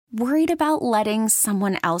Worried about letting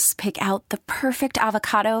someone else pick out the perfect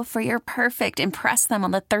avocado for your perfect impress them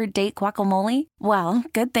on the third date guacamole? Well,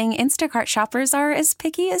 good thing Instacart shoppers are as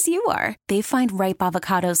picky as you are. They find ripe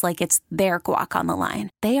avocados like it's their guac on the line.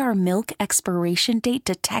 They are milk expiration date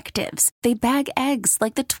detectives. They bag eggs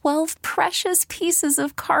like the 12 precious pieces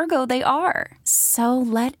of cargo they are. So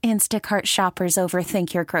let Instacart shoppers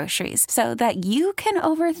overthink your groceries so that you can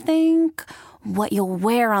overthink what you'll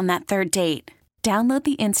wear on that third date. Download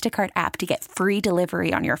the Instacart app to get free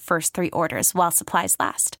delivery on your first 3 orders while supplies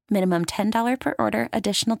last. Minimum $10 per order.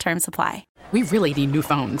 Additional terms apply. We really need new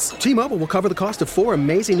phones. T-Mobile will cover the cost of 4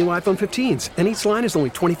 amazing new iPhone 15s, and each line is only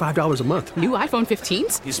 $25 a month. New iPhone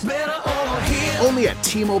 15s? It's better over here. Only at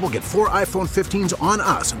T-Mobile, get 4 iPhone 15s on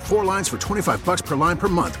us and 4 lines for $25 per line per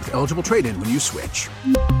month with eligible trade-in when you switch.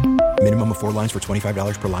 Minimum of 4 lines for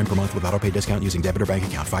 $25 per line per month with autopay discount using debit or bank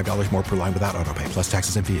account. $5 more per line without autopay, plus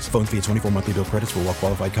taxes and fees. Phone fee at 24 monthly bill credits for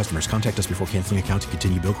well-qualified customers. Contact us before canceling account to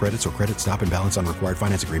continue bill credits or credit stop and balance on required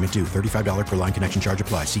finance agreement due. $35 per line connection charge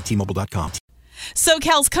applies. See T-Mobile.com.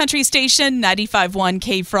 SoCal's Country Station, 95.1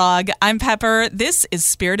 K-Frog. I'm Pepper. This is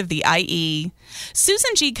Spirit of the IE.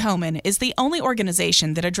 Susan G. Komen is the only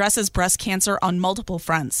organization that addresses breast cancer on multiple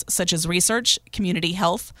fronts, such as research, community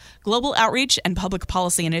health, global outreach, and public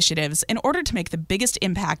policy initiatives in order to make the biggest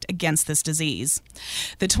impact against this disease.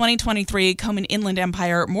 The 2023 Komen Inland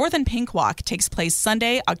Empire More Than Pink Walk takes place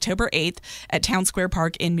Sunday, October 8th at Town Square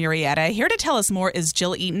Park in Murrieta. Here to tell us more is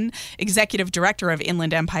Jill Eaton, Executive Director of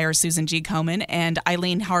Inland Empire Susan G. Komen, and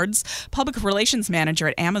Eileen Hards, Public Relations Manager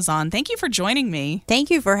at Amazon. Thank you for joining me. Thank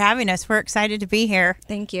you for having us. We're excited to be here.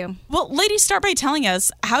 Thank you. Well, ladies, start by telling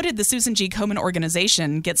us, how did the Susan G. Komen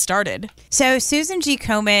organization get started? So Susan G.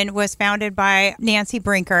 Komen was founded by Nancy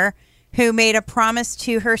Brinker, who made a promise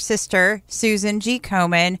to her sister, Susan G.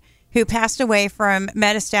 Komen, who passed away from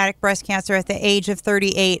metastatic breast cancer at the age of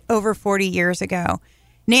 38 over 40 years ago.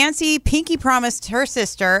 Nancy pinky promised her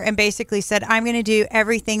sister and basically said, I'm going to do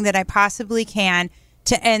everything that I possibly can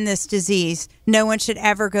to end this disease. No one should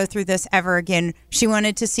ever go through this ever again. She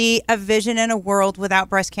wanted to see a vision in a world without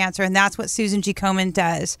breast cancer, and that's what Susan G. Komen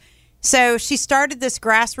does. So she started this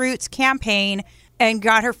grassroots campaign and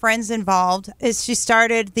got her friends involved. She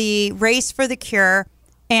started the Race for the Cure,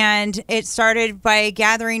 and it started by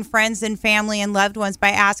gathering friends and family and loved ones by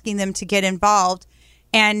asking them to get involved.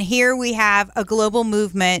 And here we have a global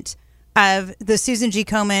movement of the Susan G.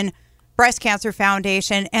 Komen Breast Cancer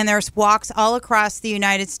Foundation, and there's walks all across the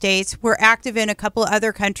United States. We're active in a couple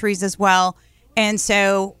other countries as well. And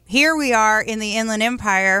so here we are in the Inland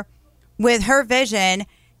Empire with her vision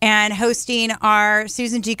and hosting our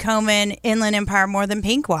Susan G. Komen Inland Empire More Than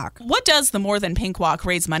Pink Walk. What does the More Than Pink Walk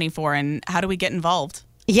raise money for, and how do we get involved?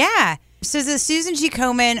 Yeah. So the Susan G.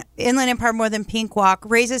 Komen Inland Empire More Than Pink Walk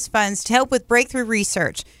raises funds to help with breakthrough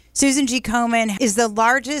research. Susan G. Komen is the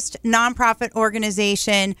largest nonprofit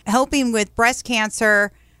organization helping with breast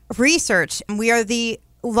cancer research. We are the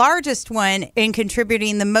largest one in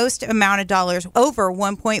contributing the most amount of dollars, over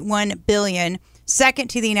 $1.1 billion, second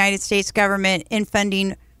to the United States government in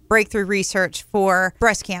funding breakthrough research for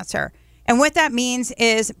breast cancer. And what that means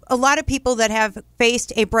is a lot of people that have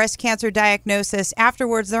faced a breast cancer diagnosis,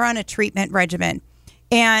 afterwards they're on a treatment regimen.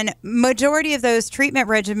 And majority of those treatment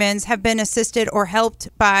regimens have been assisted or helped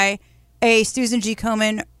by a Susan G.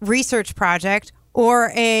 Komen research project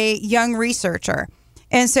or a young researcher.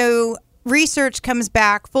 And so research comes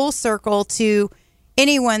back full circle to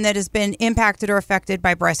anyone that has been impacted or affected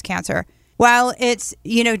by breast cancer. While it's,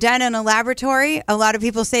 done in a laboratory, a lot of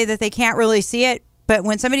people say that they can't really see it. But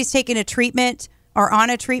when somebody's taking a treatment or on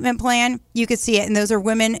a treatment plan, you can see it. And those are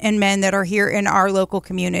women and men that are here in our local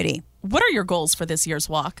community. What are your goals for this year's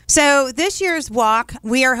walk? So this year's walk,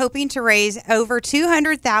 we are hoping to raise over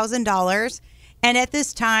 $200,000. And at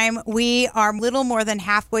this time, we are little more than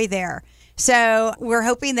halfway there. So we're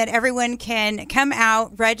hoping that everyone can come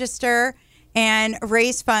out, register, and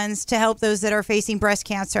raise funds to help those that are facing breast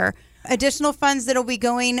cancer. Additional funds that will be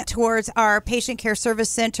going towards our Patient Care Service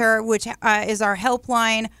Center, which is our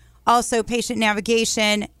helpline, also patient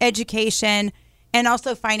navigation, education, and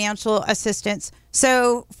also financial assistance.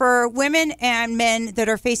 So for women and men that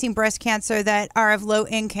are facing breast cancer that are of low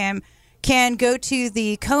income, can go to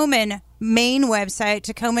the Komen main website,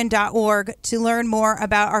 to komen.org, to learn more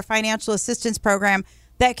about our financial assistance program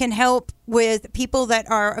that can help with people that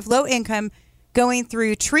are of low income going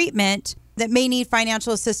through treatment that may need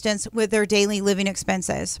financial assistance with their daily living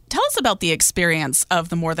expenses. Tell us about the experience of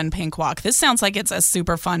the More Than Pink Walk. This sounds like it's a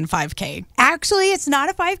super fun 5K. Actually, it's not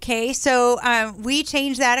a 5K. So we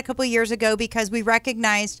changed that a couple of years ago because we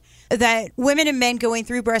recognized that women and men going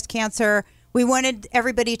through breast cancer we wanted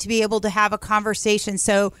everybody to be able to have a conversation.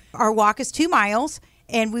 So our walk is 2 miles,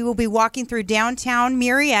 and we will be walking through downtown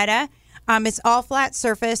Murrieta. It's all flat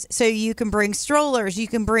surface, so you can bring strollers, you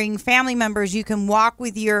can bring family members, you can walk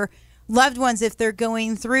with your loved ones if they're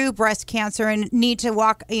going through breast cancer and need to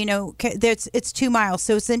walk. It's 2 miles,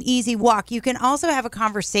 so it's an easy walk. You can also have a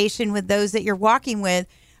conversation with those that you're walking with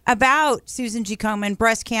about Susan G. Komen,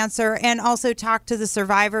 breast cancer, and also talk to the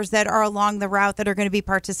survivors that are along the route that are going to be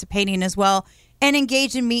participating as well, and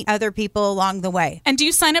engage and meet other people along the way. And do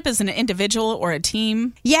you sign up as an individual or a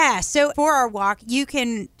team? Yeah, so for our walk, you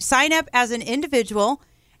can sign up as an individual,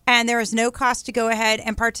 and there is no cost to go ahead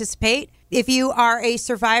and participate. If you are a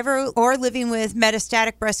survivor or living with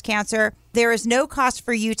metastatic breast cancer, there is no cost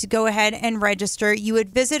for you to go ahead and register. You would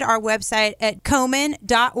visit our website at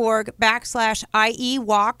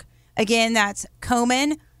komen.org/IEWalk. Again, that's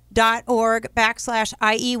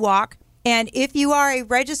komen.org/IEWalk. And if you are a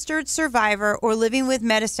registered survivor or living with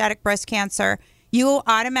metastatic breast cancer, you will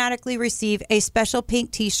automatically receive a special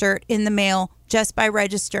pink t-shirt in the mail just by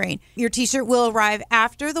registering. Your t-shirt will arrive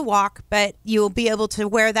after the walk, but you will be able to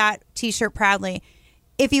wear that t-shirt proudly.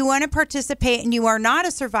 If you want to participate and you are not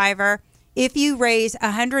a survivor, if you raise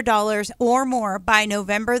 $100 or more by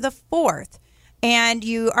November the 4th, and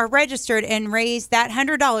you are registered and raise that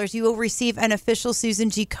 $100, you will receive an official Susan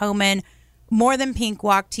G. Komen More Than Pink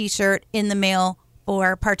Walk t-shirt in the mail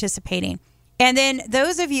for participating. And then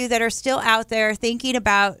those of you that are still out there thinking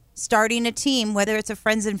about starting a team, whether it's a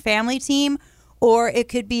friends and family team, or it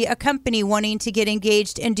could be a company wanting to get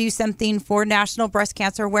engaged and do something for National Breast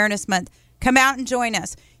Cancer Awareness Month, come out and join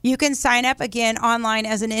us. You can sign up again online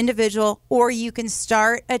as an individual, or you can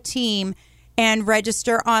start a team and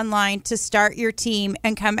register online to start your team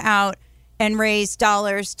and come out and raise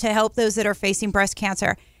dollars to help those that are facing breast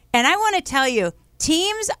cancer. And I want to tell you,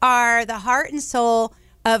 teams are the heart and soul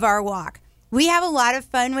of our walk. We have a lot of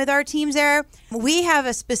fun with our teams there. We have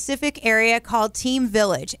a specific area called Team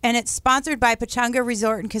Village, and it's sponsored by Pechanga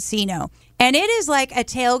Resort and Casino. And it is like a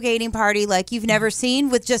tailgating party like you've never seen,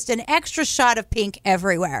 with just an extra shot of pink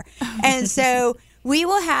everywhere. And so we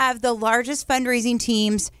will have the largest fundraising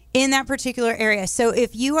teams in that particular area. So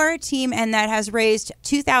if you are a team and that has raised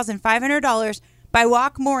 $2,500 by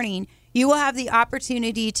walk morning, you will have the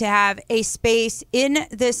opportunity to have a space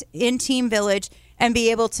in Team Village and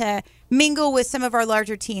be able to mingle with some of our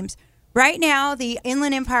larger teams. Right now, the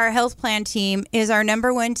Inland Empire Health Plan team is our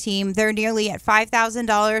number one team. They're nearly at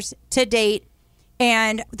 $5,000 to date,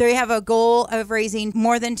 and they have a goal of raising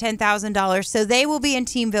more than $10,000. So they will be in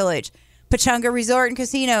Team Village. Pechanga Resort and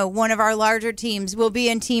Casino, one of our larger teams, will be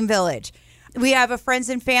in Team Village. We have a friends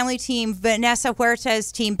and family team, Vanessa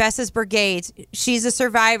Huerta's team, Bessa's Brigades. She's a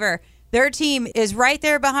survivor. Their team is right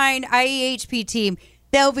there behind IEHP team.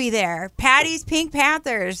 They'll be there. Patty's Pink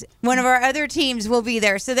Panthers, one of our other teams, will be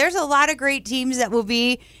there. So there's a lot of great teams that will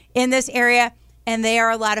be in this area, and they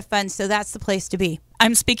are a lot of fun. So that's the place to be.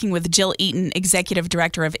 I'm speaking with Jill Eaton, Executive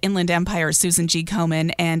Director of Inland Empire, Susan G.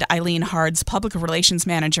 Komen, and Eileen Hards, Public Relations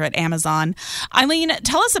Manager at Amazon. Eileen,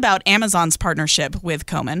 tell us about Amazon's partnership with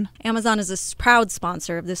Komen. Amazon is a proud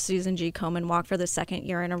sponsor of the Susan G. Komen Walk for the second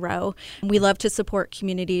year in a row. We love to support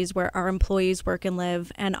communities where our employees work and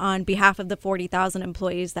live, and on behalf of the 40,000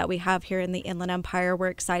 employees that we have here in the Inland Empire, we're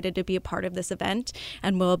excited to be a part of this event,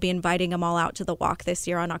 and we'll be inviting them all out to the walk this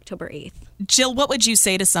year on October 8th. Jill, what would you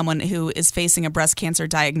say to someone who is facing a breast cancer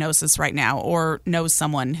diagnosis right now or knows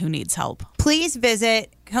someone who needs help? Please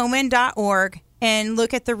visit komen.org and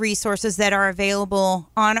look at the resources that are available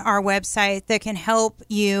on our website that can help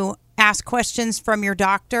you ask questions from your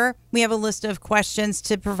doctor. We have a list of questions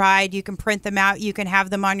to provide. You can print them out. You can have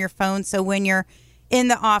them on your phone. So when you're in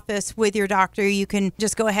the office with your doctor, you can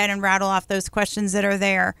just go ahead and rattle off those questions that are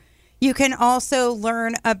there. You can also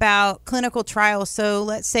learn about clinical trials. So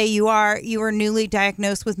let's say you are newly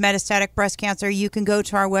diagnosed with metastatic breast cancer. You can go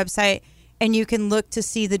to our website and you can look to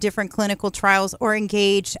see the different clinical trials or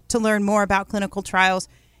engage to learn more about clinical trials.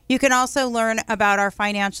 You can also learn about our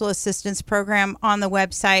financial assistance program on the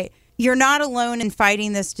website. You're not alone in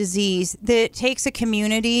fighting this disease. It takes a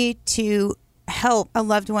community to help a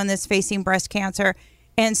loved one that's facing breast cancer.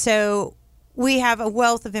 And so we have a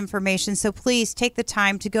wealth of information, so please take the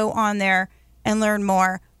time to go on there and learn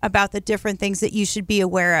more about the different things that you should be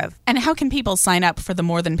aware of. And how can people sign up for the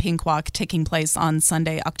More Than Pink Walk taking place on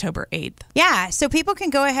Sunday, October 8th? Yeah, so people can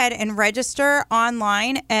go ahead and register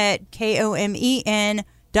online at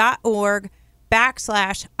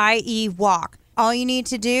komen.org/IEWalk. All you need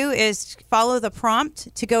to do is follow the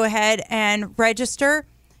prompt to go ahead and register.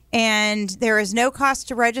 and there is no cost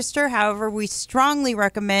to register. However, we strongly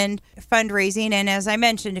recommend fundraising. And as I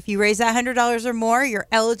mentioned, if you raise $100 or more, you're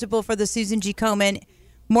eligible for the Susan G. Komen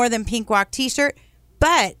More Than Pink Walk t-shirt.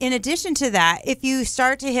 But in addition to that, if you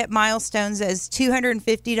start to hit milestones as $250,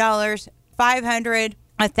 $500, $1,000,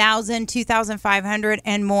 $2,500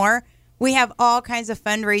 and more, we have all kinds of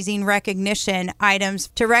fundraising recognition items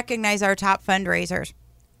to recognize our top fundraisers.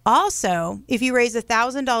 Also, if you raise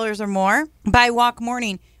 $1,000 or more by walk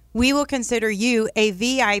morning, we will consider you a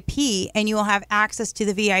VIP, and you will have access to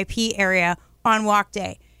the VIP area on walk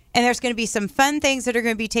day. And there's going to be some fun things that are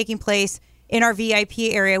going to be taking place in our VIP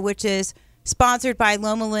area, which is sponsored by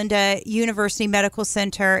Loma Linda University Medical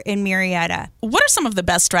Center in Marietta. What are some of the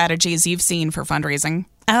best strategies you've seen for fundraising?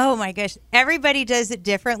 Oh my gosh, everybody does it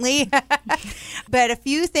differently. But a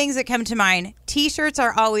few things that come to mind. T-shirts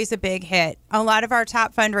are always a big hit. A lot of our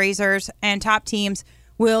top fundraisers and top teams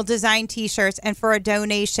will design T-shirts, and for a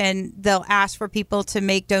donation, they'll ask for people to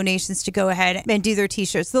make donations to go ahead and do their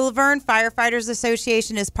T-shirts. The Laverne Firefighters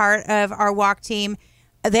Association is part of our walk team.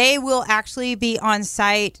 They will actually be on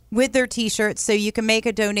site with their T-shirts, so you can make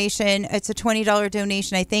a donation. It's a $20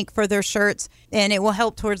 donation, I think, for their shirts, and it will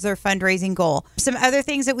help towards their fundraising goal. Some other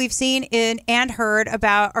things that we've seen and heard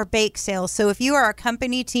about are bake sales. So if you are a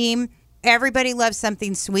company team, everybody loves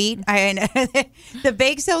something sweet. The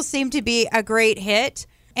bake sales seem to be a great hit.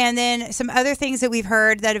 And then some other things that we've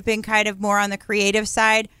heard that have been kind of more on the creative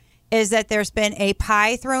side is that there's been a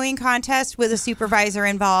pie throwing contest with a supervisor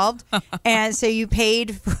involved. And so you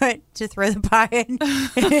paid to throw the pie in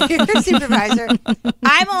your supervisor.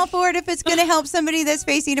 I'm all for it if it's going to help somebody that's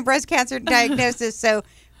facing a breast cancer diagnosis. So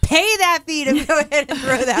pay that fee to go ahead and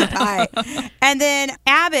throw that pie. And then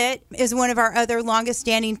Abbott is one of our other longest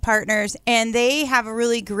standing partners, and they have a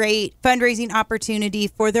really great fundraising opportunity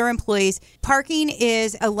for their employees. Parking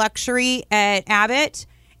is a luxury at Abbott.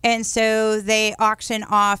 And so they auction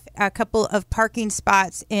off a couple of parking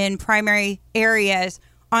spots in primary areas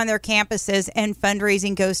on their campuses, and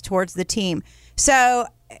fundraising goes towards the team. So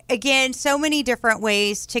again, so many different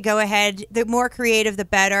ways to go ahead. The more creative, the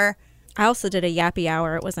better. I also did a yappy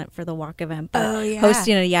hour. It wasn't for the walk event, but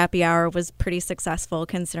hosting a yappy hour was pretty successful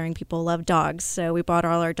considering people love dogs. So we brought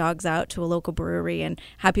all our dogs out to a local brewery and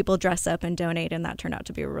had people dress up and donate, and that turned out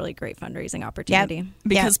to be a really great fundraising opportunity. Yep.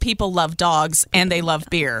 Because people love dogs and they love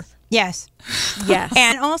beer. Yes. Yes.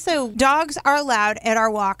 And also, dogs are allowed at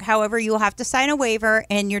our walk. However, you will have to sign a waiver,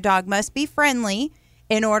 and your dog must be friendly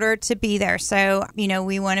in order to be there. So,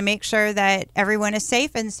 we want to make sure that everyone is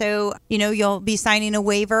safe. And so, you'll be signing a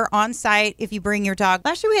waiver on site if you bring your dog.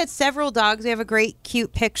 Last year we had several dogs. We have a great,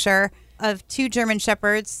 cute picture of 2 German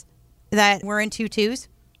Shepherds that were in tutus.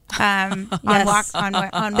 On walk.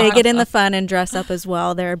 They get in the fun and dress up as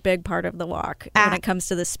well. They're a big part of the walk when it comes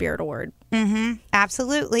to the Spirit Award. Mm-hmm.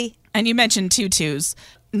 Absolutely. And you mentioned tutus.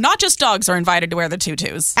 Not just dogs are invited to wear the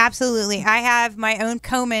tutus. Absolutely. I have my own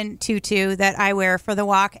Komen tutu that I wear for the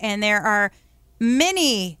walk, and there are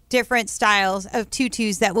many different styles of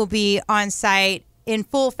tutus that will be on site in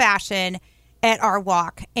full fashion at our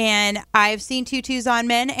walk. And I've seen tutus on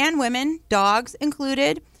men and women, dogs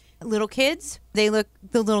included, little kids. The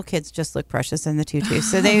little kids just look precious in the tutus.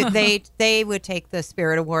 So they would take the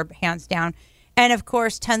Spirit Award hands down. And, of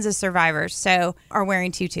course, tons of survivors are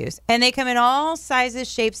wearing tutus. And they come in all sizes,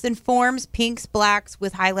 shapes, and forms, pinks, blacks,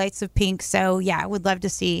 with highlights of pink. So, yeah, I would love to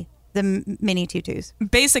see the mini tutus.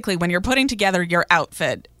 Basically, when you're putting together your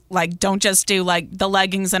outfit, don't just do, the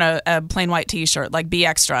leggings and a plain white T-shirt. Be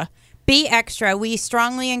extra. Be extra. We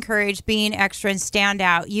strongly encourage being extra and stand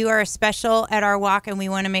out. You are special at our walk, and we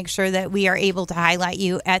want to make sure that we are able to highlight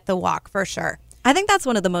you at the walk for sure. I think that's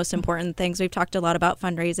one of the most important things. We've talked a lot about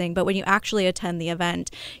fundraising, but when you actually attend the event,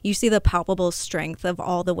 you see the palpable strength of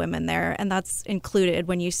all the women there. And that's included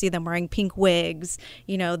when you see them wearing pink wigs,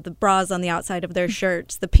 the bras on the outside of their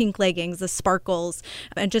shirts, the pink leggings, the sparkles,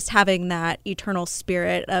 and just having that eternal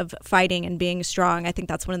spirit of fighting and being strong. I think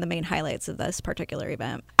that's one of the main highlights of this particular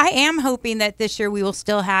event. I am hoping that this year we will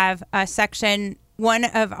still have a section. One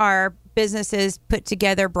of our businesses put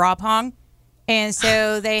together bra pong. And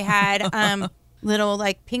so they had little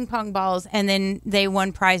ping pong balls, and then they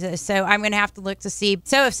won prizes. So I'm going to have to look to see.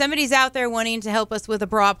 So if somebody's out there wanting to help us with a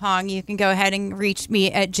bra pong, you can go ahead and reach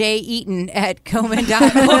me at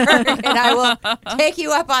jeaton@komen.org, and I will take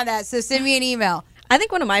you up on that. So send me an email. I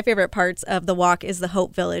think one of my favorite parts of the walk is the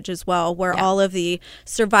Hope Village as well, where all of the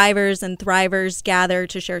survivors and thrivers gather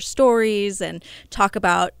to share stories and talk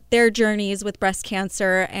about their journeys with breast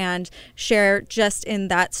cancer and share just in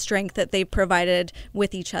that strength that they've provided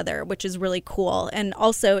with each other, which is really cool. And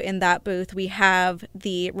also in that booth, we have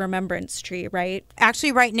the remembrance tree, right?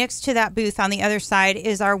 Actually, right next to that booth on the other side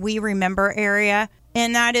is our We Remember area.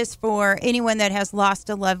 And that is for anyone that has lost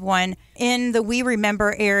a loved one. In the We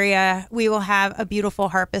Remember area, we will have a beautiful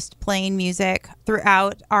harpist playing music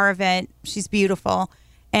throughout our event. She's beautiful.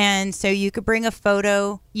 And so you could bring a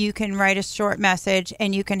photo, you can write a short message,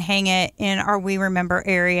 and you can hang it in our We Remember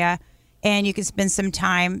area. And you can spend some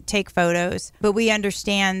time, take photos. But we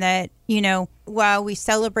understand that, while we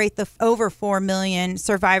celebrate the over 4 million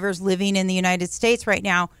survivors living in the United States right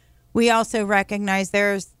now, we also recognize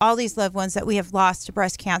there's all these loved ones that we have lost to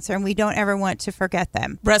breast cancer, and we don't ever want to forget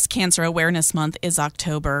them. Breast Cancer Awareness Month is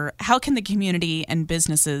October. How can the community and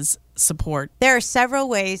businesses support? There are several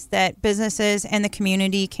ways that businesses and the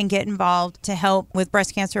community can get involved to help with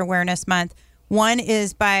Breast Cancer Awareness Month. One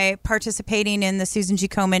is by participating in the Susan G.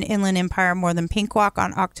 Komen Inland Empire More Than Pink Walk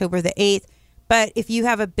on October the 8th. But if you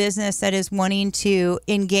have a business that is wanting to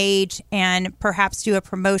engage and perhaps do a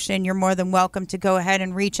promotion, you're more than welcome to go ahead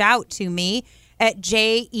and reach out to me at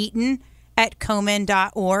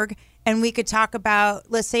jeaton@komen.org. And we could talk about,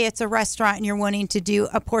 let's say it's a restaurant and you're wanting to do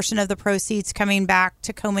a portion of the proceeds coming back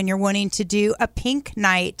to Komen. You're wanting to do a pink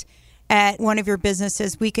night at one of your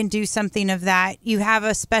businesses. We can do something of that. You have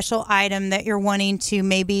a special item that you're wanting to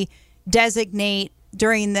maybe designate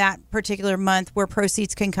during that particular month where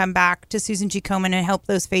proceeds can come back to Susan G. Komen and help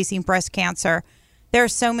those facing breast cancer. There are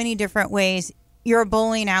so many different ways. You're a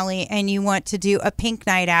bowling alley and you want to do a pink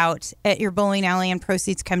night out at your bowling alley and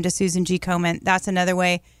proceeds come to Susan G. Komen. That's another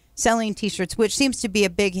way. Selling T-shirts, which seems to be a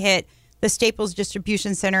big hit. The Staples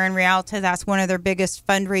Distribution Center in Rialto, that's one of their biggest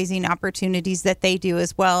fundraising opportunities that they do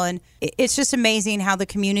as well. And it's just amazing how the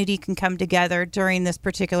community can come together during this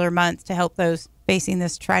particular month to help those facing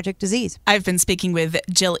this tragic disease. I've been speaking with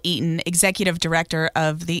Jill Eaton, Executive Director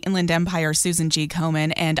of the Inland Empire Susan G.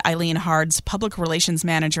 Komen, and Eileen Hards, Public Relations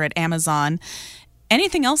Manager at Amazon.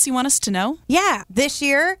 Anything else you want us to know? Yeah, this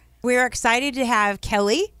year we're excited to have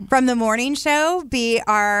Kelly from the morning show she'll be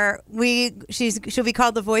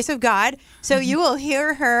called the Voice of God. So you will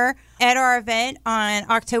hear her at our event on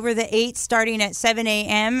October the 8th, starting at 7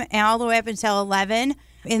 a.m. and all the way up until 11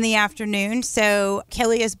 in the afternoon. So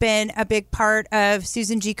Kelly has been a big part of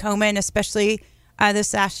Susan G. Komen, especially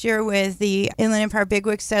this last year with the Inland Empire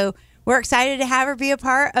Bigwigs. So we're excited to have her be a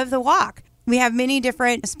part of the walk. We have many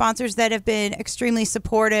different sponsors that have been extremely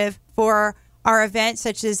supportive for our events,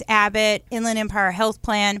 such as Abbott, Inland Empire Health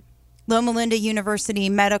Plan, Loma Linda University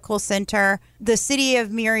Medical Center, the City of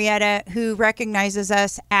Murrieta, who recognizes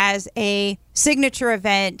us as a signature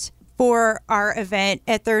event for our event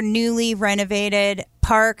at their newly renovated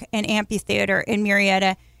park and amphitheater in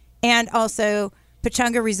Murrieta, and also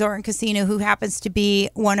Pechanga Resort and Casino, who happens to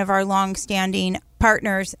be one of our long-standing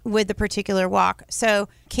partners with the particular walk. So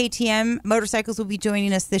KTM Motorcycles will be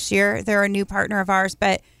joining us this year. They're a new partner of ours,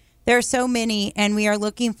 but there are so many, and we are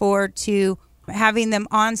looking forward to having them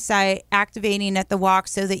on site, activating at the walk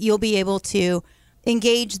so that you'll be able to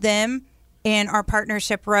engage them in our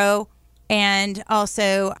partnership row and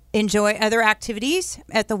also enjoy other activities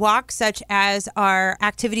at the walk, such as our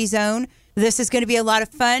activity zone. This is going to be a lot of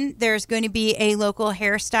fun. There's going to be a local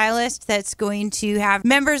hairstylist that's going to have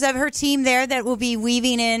members of her team there that will be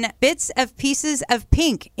weaving in pieces of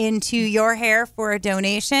pink into your hair for a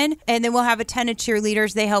donation. And then we'll have a ton of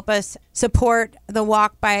cheerleaders. They help us support the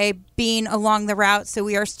walk by being along the route. So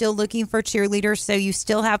we are still looking for cheerleaders. So you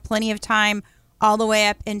still have plenty of time all the way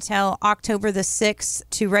up until October the 6th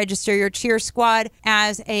to register your cheer squad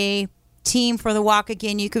as a team for the walk.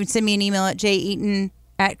 Again, you can send me an email at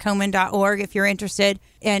jeaton@komen.org if you're interested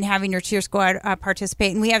in having your cheer squad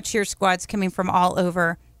participate. And we have cheer squads coming from all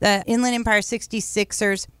over. The Inland Empire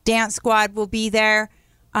 66ers dance squad will be there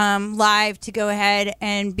live to go ahead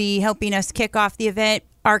and be helping us kick off the event.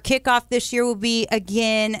 Our kickoff this year will be,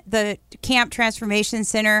 again, the Camp Transformation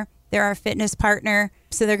Center. They're our fitness partner.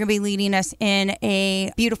 So they're going to be leading us in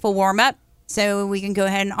a beautiful warm-up so we can go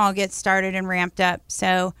ahead and all get started and ramped up.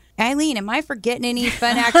 So Eileen, am I forgetting any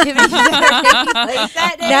fun activities that are taking place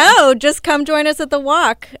that day? No, just come join us at the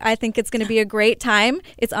walk. I think it's going to be a great time.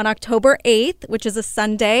 It's on October 8th, which is a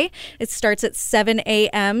Sunday. It starts at 7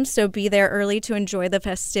 a.m., so be there early to enjoy the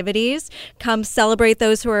festivities. Come celebrate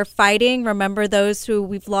those who are fighting, remember those who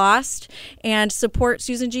we've lost, and support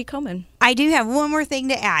Susan G. Komen. I do have one more thing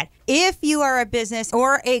to add. If you are a business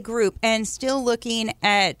or a group and still looking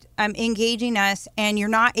at engaging us and you're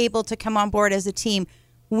not able to come on board as a team,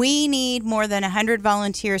 we need more than 100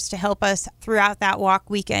 volunteers to help us throughout that walk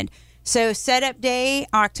weekend. So setup day,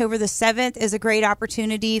 October the 7th, is a great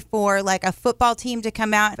opportunity for like a football team to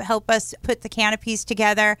come out, help us put the canopies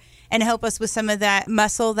together and help us with some of that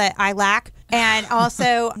muscle that I lack. And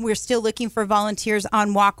also, we're still looking for volunteers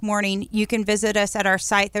on walk morning. You can visit us at our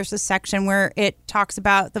site. There's a section where it talks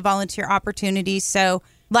about the volunteer opportunities. So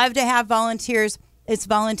love to have volunteers. It's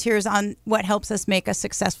volunteers on what helps us make us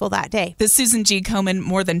successful that day. The Susan G. Komen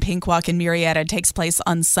More Than Pink Walk in Murrieta takes place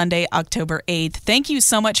on Sunday, October 8th. Thank you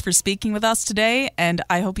so much for speaking with us today, and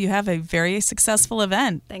I hope you have a very successful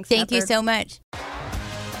event. Thanks, Thank you Pepper. so much.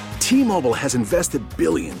 T-Mobile has invested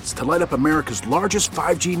billions to light up America's largest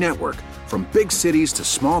 5G network, from big cities to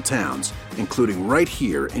small towns, including right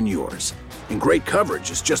here in yours. And great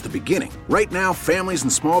coverage is just the beginning. Right now, families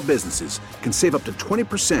and small businesses can save up to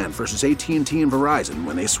 20% versus AT&T and Verizon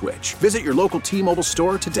when they switch. Visit your local T-Mobile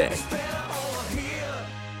store today.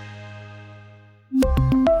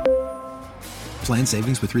 Plan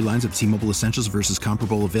savings with 3 lines of T-Mobile Essentials versus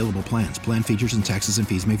comparable available plans. Plan features and taxes and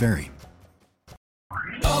fees may vary.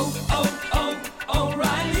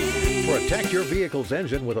 Protect your vehicle's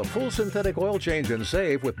engine with a full synthetic oil change and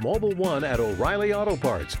save with Mobile One at O'Reilly Auto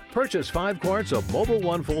Parts. Purchase 5 quarts of Mobile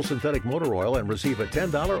One full synthetic motor oil and receive a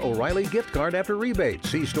 $10 O'Reilly gift card after rebate.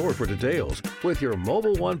 See store for details. With your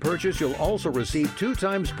Mobile One purchase, you'll also receive 2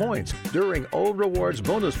 times points during O Rewards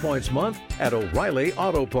Bonus Points Month at O'Reilly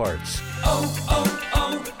Auto Parts.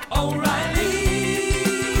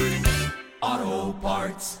 O'Reilly Auto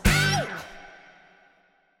Parts.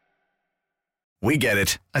 We get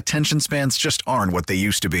it. Attention spans just aren't what they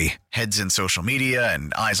used to be. Heads in social media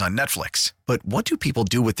and eyes on Netflix. But what do people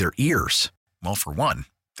do with their ears? Well, for one,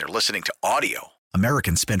 they're listening to audio.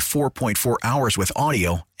 Americans spend 4.4 hours with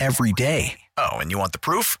audio every day. Oh, and you want the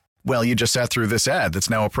proof? Well, you just sat through this ad that's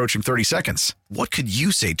now approaching 30 seconds. What could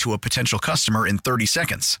you say to a potential customer in 30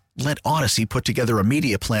 seconds? Let Odyssey put together a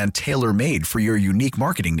media plan tailor-made for your unique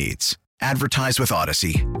marketing needs. Advertise with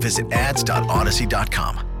Odyssey. Visit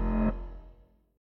ads.odyssey.com.